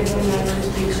 So you can give them that to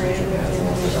be creative. Like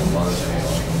a month, they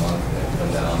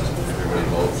come down and everybody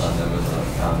votes on them and the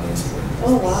comments.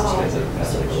 Oh, wow. Guys have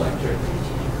got like electric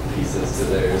pieces to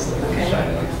theirs, like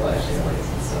shining like flashing lights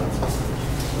and stuff.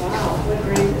 Wow, what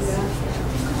grade is that?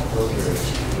 Those are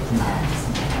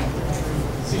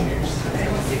seniors.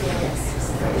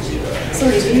 So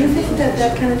do you think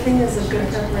that kind of thing is a good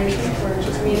preparation for, I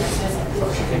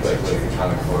think like with the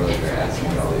Common Core, like they're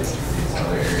asking all these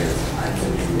other areas to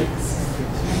do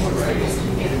more writing.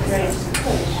 Right.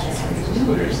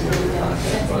 Literacy of the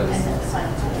content, but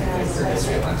for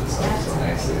history it lends itself so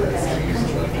nicely that they're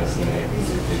using like this and they'd be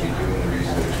doing the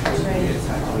research, it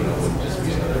wouldn't just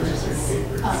be another research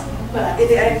paper. But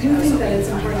I do think that it's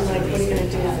important, like, what are you going to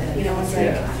do with it? It's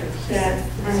like that,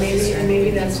 or maybe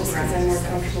that's just because I'm more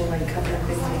comfortable like covering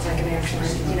big things like an action,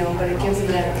 you know, but it gives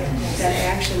them that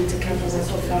action to come up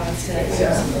with thoughts to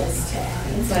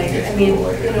it's like, I mean, in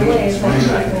a way, it's like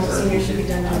seniors should be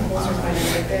done on a closer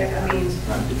finance like that. I mean, I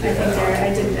think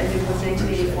I did with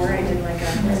 1984, I did like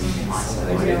a,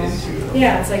 you know,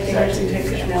 yeah, it's like they had to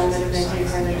pick an element of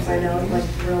 1984 and then find out like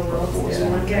real world. There's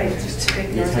one guy just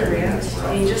picked North Korea,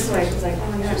 and he just like was like, oh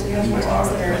my gosh, they have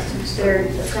hotels that they're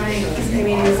trying. I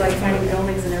mean, he was like finding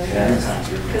buildings and everything,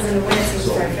 because in a way it seems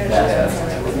far-fetched.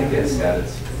 I think it's got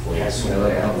its place,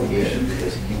 like obligation,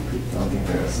 because I don't think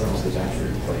there are some substantial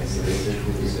places.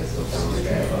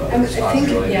 I think,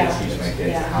 yeah. Teach my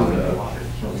kids how to do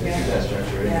that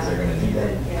structure, because they're gonna need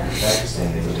it. And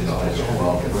they would know how to do it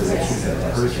well, because they're actually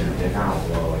that person different as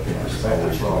well, like in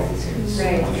perspective.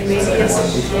 Right, and maybe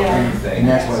it's, yeah. And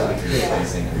that's what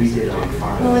we did on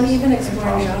farm. Well, and even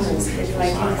exploring genres, if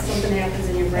like if something happens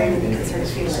in your brain and you can sort of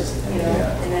feel it, you know,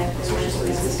 and that is just what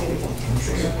it's doing.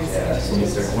 Yeah, so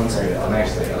once I'm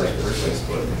actually, I like the first place,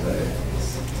 but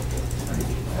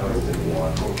I always did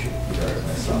one regarding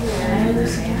myself.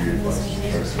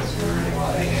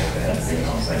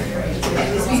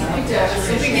 So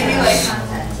if we give you like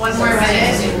one more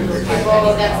minute,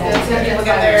 people, that's gonna people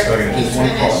get their This one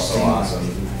call finished. so awesome.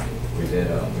 We did,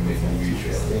 we made movie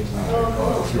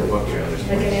trailers. Your book trailers.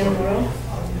 Like an animal world?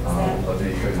 But they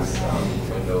use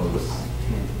Windows.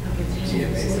 Yeah,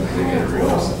 basically they get a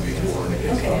real so we can coordinate the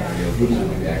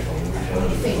actual movie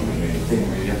trailers.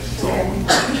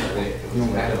 We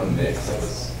had a mix.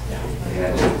 They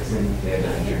had to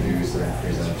introduce and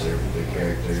present the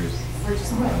characters.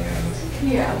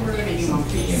 Yeah, we're gonna do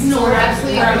monkeys. No, we're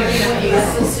actually giving you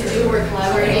assistance to do, we're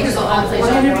collaborating, so I'll play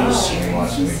We're gonna be We're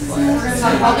gonna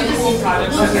talk about the whole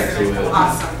project.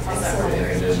 Awesome.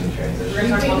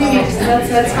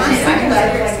 That's fine. I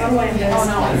like online this. Oh,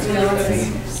 no, it's You know, really it's-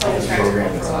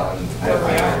 Program that's on, I have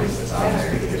priorities that's on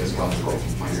there, it just comes with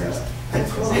computers.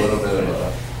 It's a little bit of a,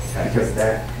 because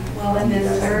that. Well, and then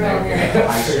we're, I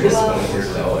sure just well, want to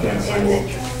tell it. and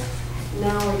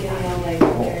now we're getting all like,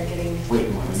 they're getting.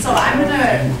 So I'm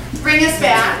gonna bring us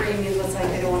back, Bring in what's like,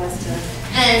 they don't want us to.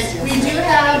 and we do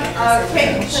have a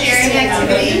quick sharing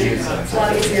activity. It's a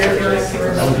lot easier if you're like.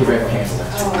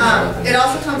 It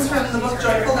also comes from the book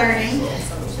Joyful Learning,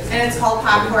 and it's called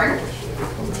Popcorn.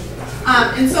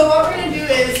 And so what we're going to do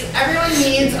is everyone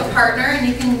needs a partner, and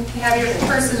you can have your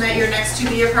person that you're next to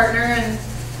be your partner, and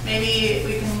maybe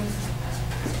we can,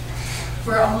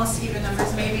 we're almost even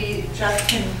numbers, maybe Jeff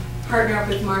can partner up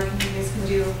with Mark and you guys can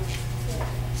do,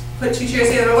 put two chairs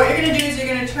together. But what you're going to do is you're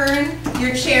going to turn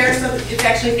your chair so that it's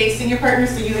actually facing your partner,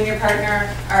 so you and your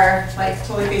partner are like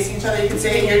totally facing each other. You can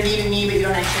say you're knee to knee, but you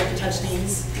don't actually have to touch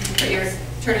knees, but you're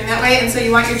turning that way. And so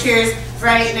you want your chairs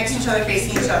right next to each other,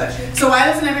 facing each other. So why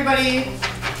doesn't everybody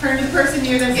turn to the person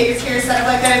near them, get your chair set up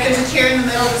like that? If there's a chair in the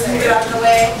middle, just move it out of the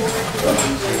way.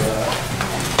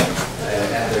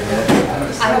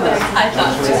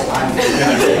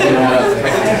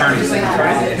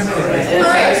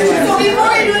 Alright, so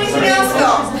before you do anything else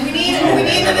though, we need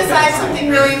to decide something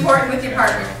really important with your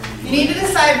partner. You need to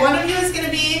decide one of you is going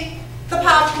to be the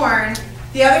popcorn,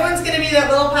 the other one's going to be that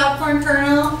little popcorn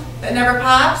kernel that never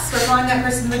pops. We're calling that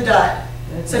person the dud.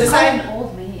 So decide. An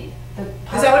old maid.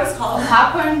 Is that what it's called?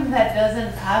 Popcorn that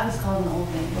doesn't pop is called an old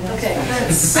maid. Okay. I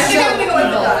think I'm going to go with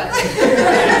the dud.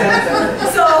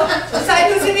 So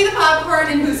decide who's going to be the popcorn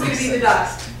and who's going to be the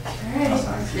dust. Right.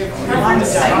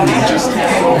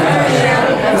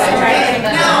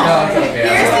 Now, does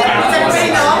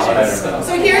everybody know?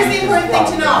 So here's the important thing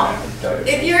to know.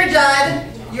 If you're a dud,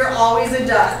 you're always a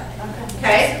dud.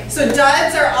 Okay? So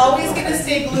duds are always going to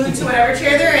stay glued to whatever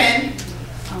chair they're in.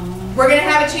 We're going to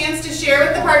have a chance to share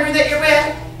with the partner that you're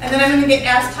with, and then I'm going to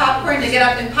ask popcorn to get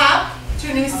up and pop to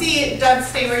a new seat. Duds,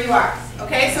 stay where you are.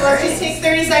 Okay? So let's just take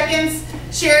 30 seconds.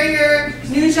 Share your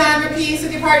new genre piece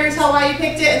with your partner, tell why you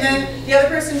picked it, and then the other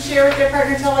person share with their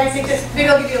partner, tell why you picked it. Maybe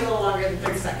I'll give you a little longer than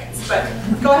 30 seconds, but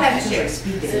go ahead and share.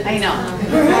 I know.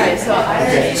 Alright, so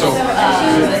I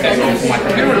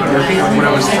what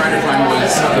I was trying to find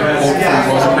was the quote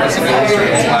from both presidents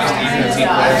during his last E15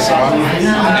 that I saw, and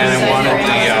I wanted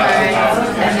the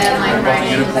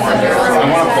unicorn. I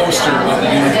want a poster of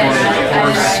the unicorn with a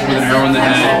horse with an arrow in the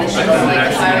head, but then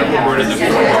actually the word in the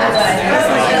middle.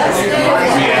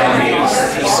 Reality is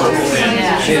so thin.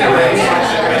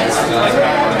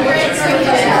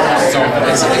 So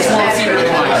it's more theory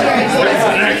than mine.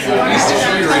 At least to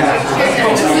show you right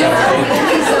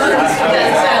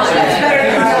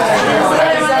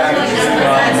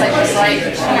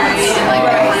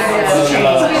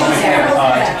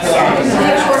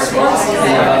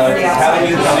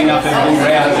Coming up in Blue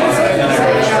Red.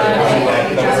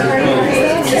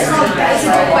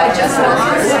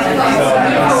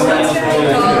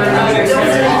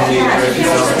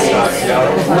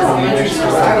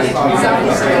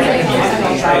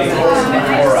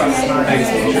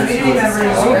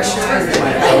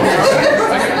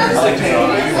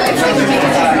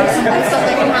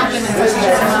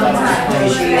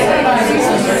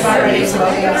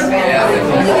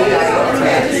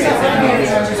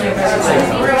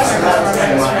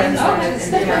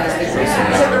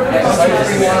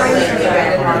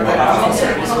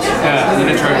 Yeah, and then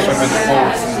I tried to start with the whole.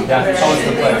 Yeah, how was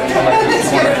the play?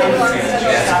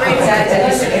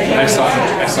 I saw him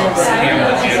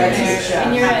and field research.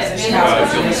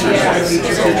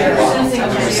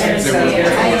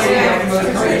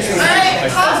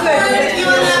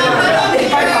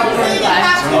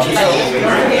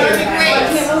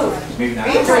 Maybe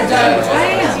not.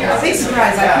 Big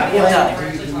surprise, I can't get done.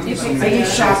 Are you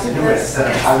shocked at this?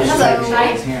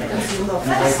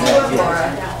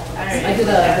 I did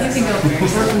a, you can go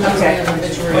first. Okay.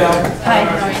 Hi.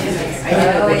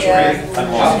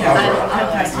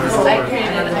 I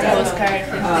created a postcard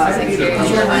for the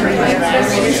experience of my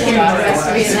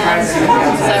Vietnam. So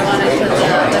I wanted to the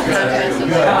context of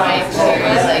the white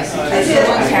series, like,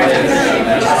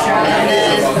 and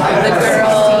then the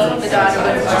girl, the daughter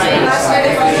would write,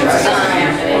 someone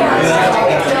makes their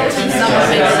daughter explain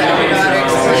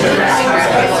the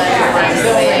geography, like,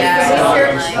 the way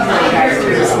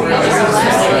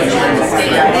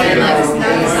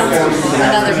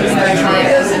another perspective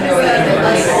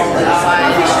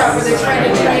why they're trying to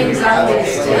train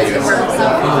zombies to work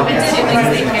some things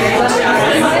they carry on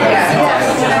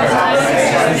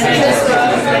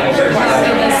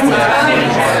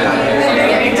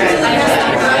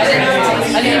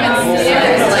I didn't even see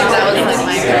it, like that was like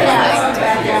my girl,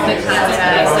 like the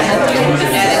context and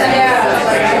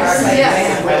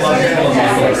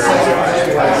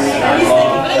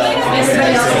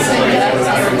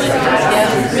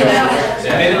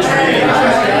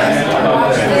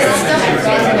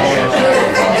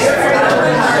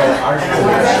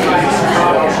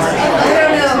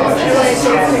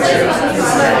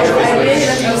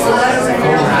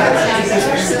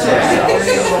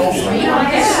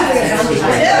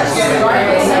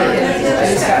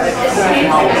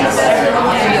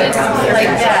like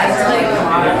that,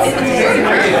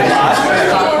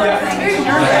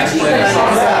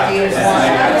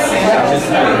 it's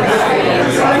very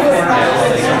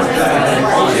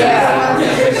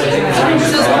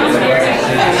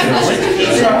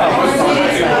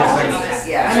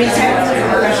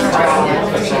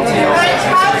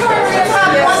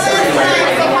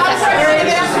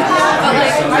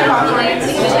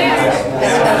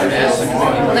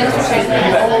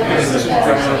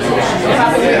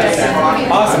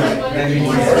Awesome.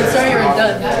 Sorry you were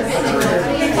done.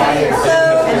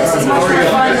 and this is much more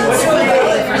fun than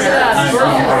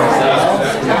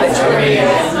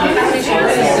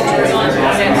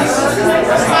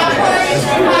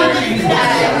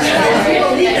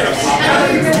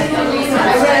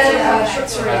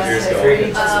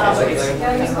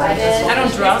I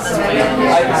don't draw this way.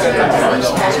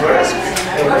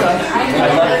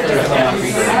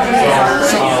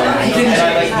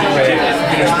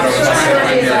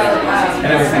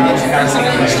 And everything else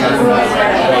constantly started.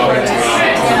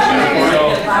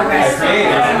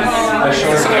 I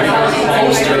showed her a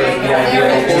poster, the idea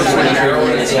of a horse with an arrow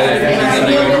in its head, and then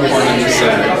a unicorn in its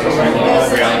head.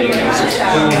 Reality is.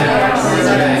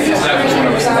 That was what I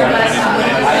was thinking.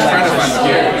 I was trying to find the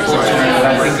gear, so I was trying to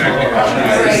remember exactly how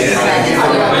to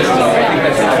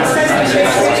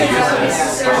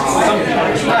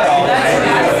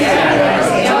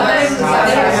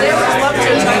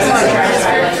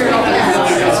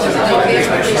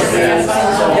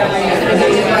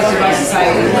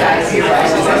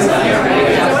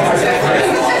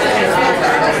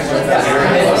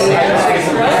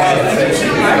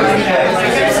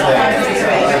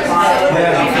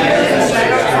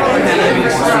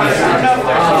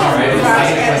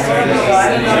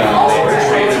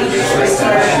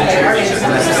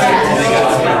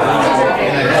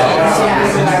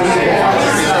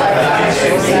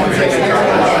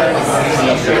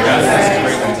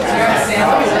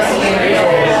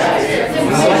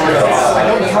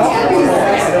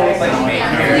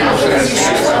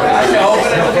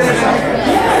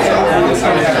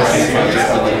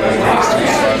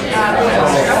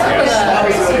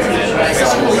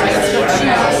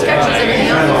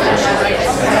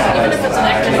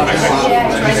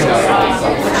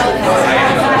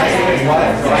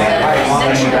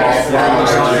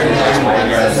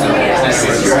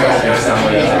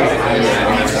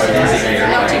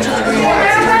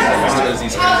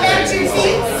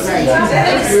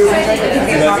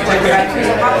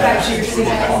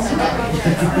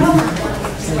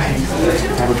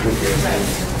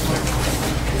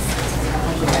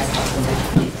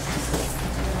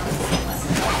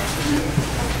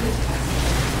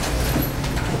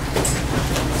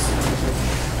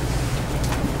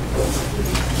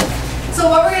So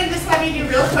what we're going to just have you do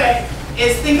real quick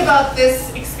is think about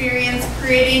this experience,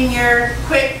 creating your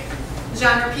quick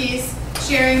genre piece,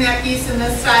 sharing that piece in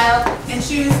this style, and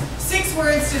choose 6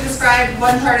 words to describe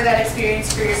one part of that experience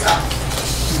for yourself.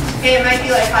 Okay, it might be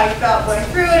like how you felt going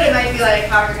through it, it might be like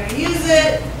how you're going to use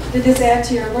it. Did this add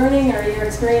to your learning or your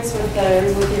experience with the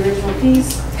original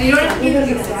piece? And you don't have to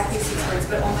do exactly 6 words,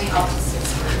 but only up to 6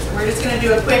 words. And we're just going to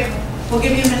do a quick, we'll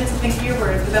give you a minute to think of your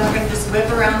words, but then we're going to just whip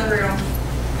around the room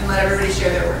and let everybody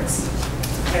share their words.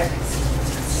 Okay.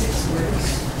 6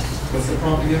 words. What's the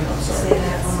prompt again? I'm sorry.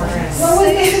 What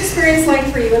was this experience like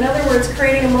for you? In other words,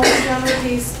 creating a multi-genre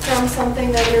piece from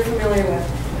something that you're familiar with.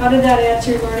 How did that add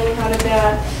to your learning? How did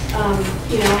that,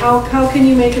 how can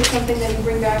you make it something that you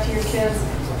bring back to your kids?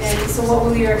 And so what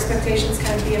will your expectations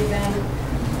kind of be of them?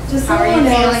 Just how are you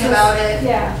feeling about it?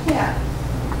 Yeah, yeah.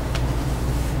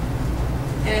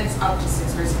 And it's up to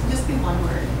 6 words. It can just be 1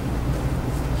 word.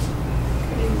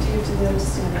 What do you do to those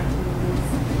students?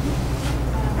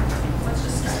 Let's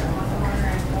just start on the one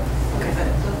right. Okay, but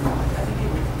I think you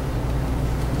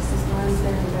This is lines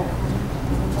there in the back.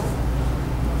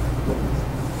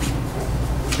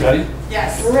 Ready? Yes.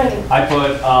 We're ready. I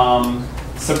put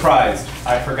surprised.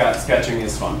 I forgot sketching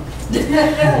is fun.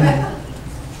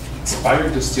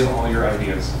 Inspired to steal all your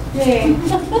ideas. Yay.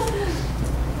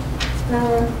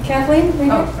 Kathleen?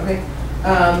 Right Oh, here? okay.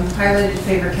 Highlighted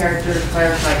favorite character,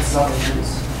 clarified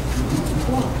solutions.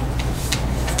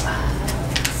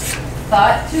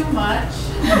 Thought too much.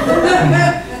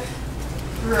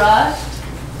 Rushed.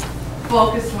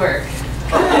 Focused work.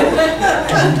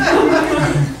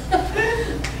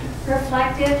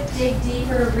 Reflective, dig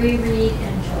deeper, reread,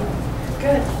 enjoy.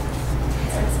 Good.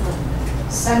 Excellent.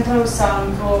 Sento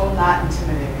soundful, not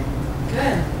intimidating.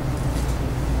 Good.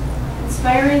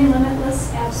 Inspiring,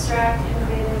 limitless, abstract,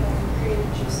 innovative, and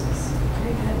creative juices.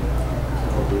 Very good.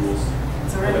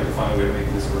 I'd like to find a way to make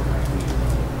this work.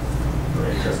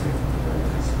 Very interesting.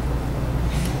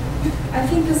 I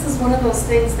think this is one of those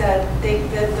things that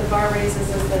the bar raises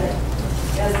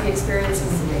as the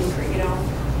experiences increase,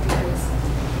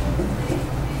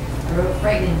 I wrote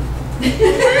frightening.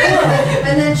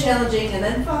 And then challenging, and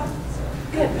then fun.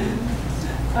 Good.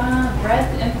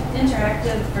 Breadth,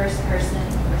 interactive, first person,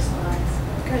 personalized.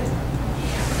 Good.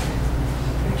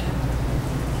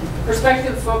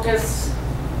 Perspective, focus,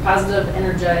 positive,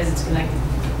 energized, connected.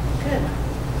 Good.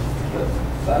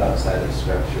 Thought outside of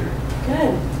structure.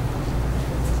 Good.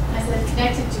 I said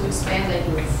connected to expand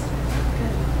ideas.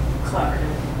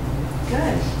 Collaborative.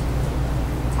 Good.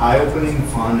 Eye-opening,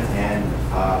 fun, and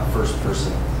first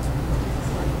person.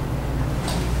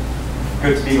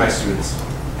 Good to be my students.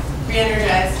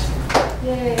 re-energized.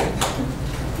 Yay.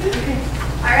 Okay.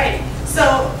 All right.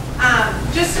 So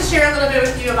just to share a little bit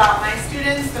with you about my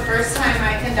students, the first time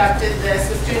I conducted this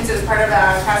with students, it was part of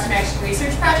a classroom action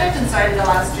research project, and so I did a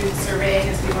lot of student surveying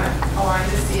as we went along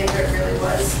to see if it really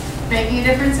was making a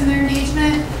difference in their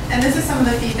engagement. And this is some of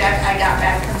the feedback I got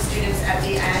back from students at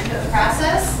the end of the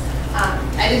process.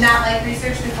 I did not like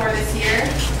research before this year.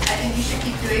 I think you should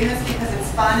keep doing this because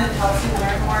it's fun and helps you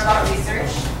learn more about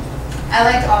research. I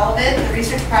liked all of it. The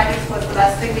research project was the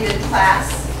best thing we did in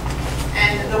class.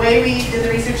 And the way we did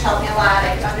the research helped me a lot.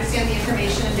 I could understand the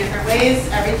information in different ways.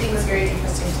 Everything was very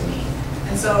interesting to me.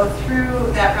 And so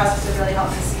through that process, it really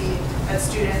helped me see that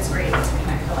students were able to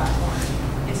connect a lot more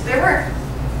into their work.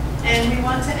 And we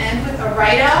want to end with a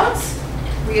write-out.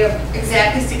 We have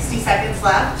exactly 60 seconds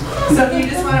left. So if you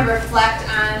just want to reflect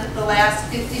on the last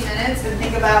 50 minutes and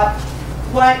think about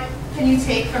what can you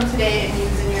take from today and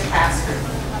use in your classroom.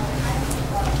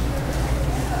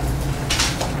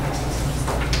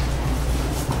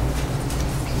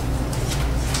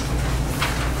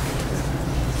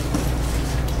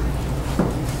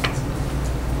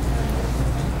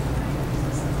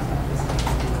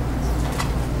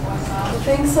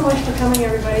 Thanks so much for coming,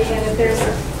 everybody. And if there's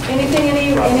anything,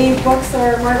 any books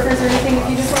or markers or anything, if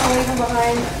you just want to leave them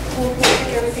behind, we'll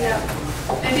pick everything up.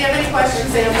 And if you have any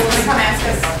questions that you want to come ask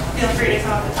us, feel free to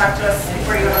come up and talk to us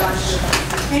before you go to lunch.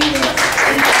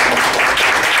 Thank you.